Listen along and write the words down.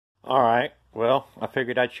Alright, well, I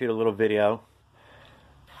figured I'd shoot a little video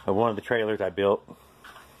of one of the trailers I built.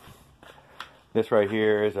 This right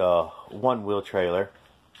here is a one-wheel trailer.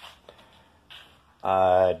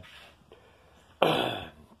 I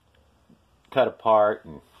cut apart,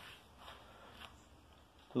 and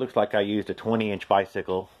it looks like I used a 20-inch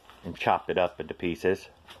bicycle and chopped it up into pieces.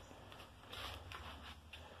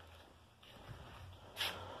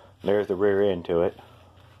 There's the rear end to it.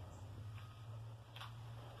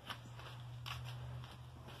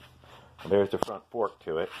 There's the front fork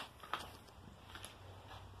to it.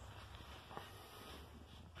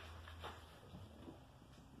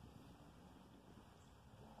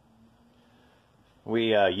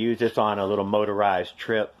 We used this on a little motorized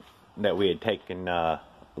trip that we had taken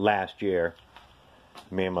last year.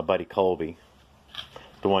 Me and my buddy Colby,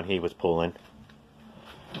 the one he was pulling.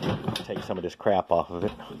 Take some of this crap off of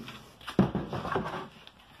it.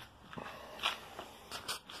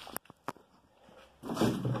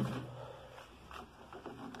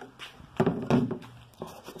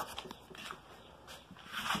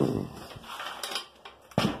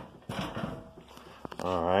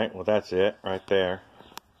 Alright, well that's it right there.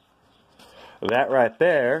 That right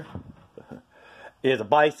there is a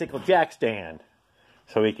bicycle jack stand,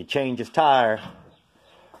 so he could change his tire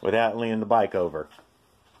without leaning the bike over.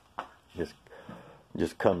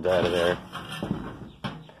 Just comes out of there.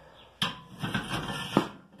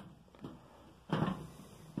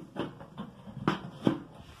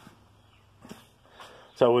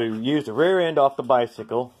 So we use the rear end off the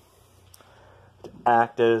bicycle to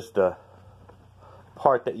act as the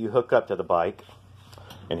part that you hook up to the bike.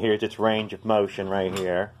 And here's its range of motion right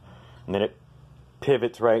here. And then it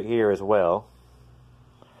pivots right here as well.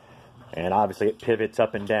 And obviously it pivots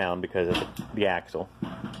up and down because of the axle.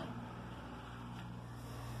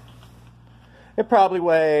 It probably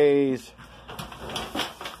weighs,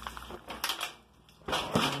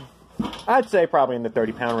 I'd say probably in the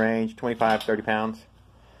 30-pound range, 25, 30 pounds.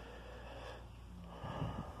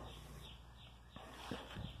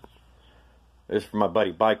 This is for my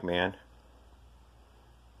buddy Bike Man,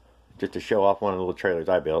 just to show off one of the little trailers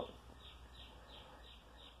I built.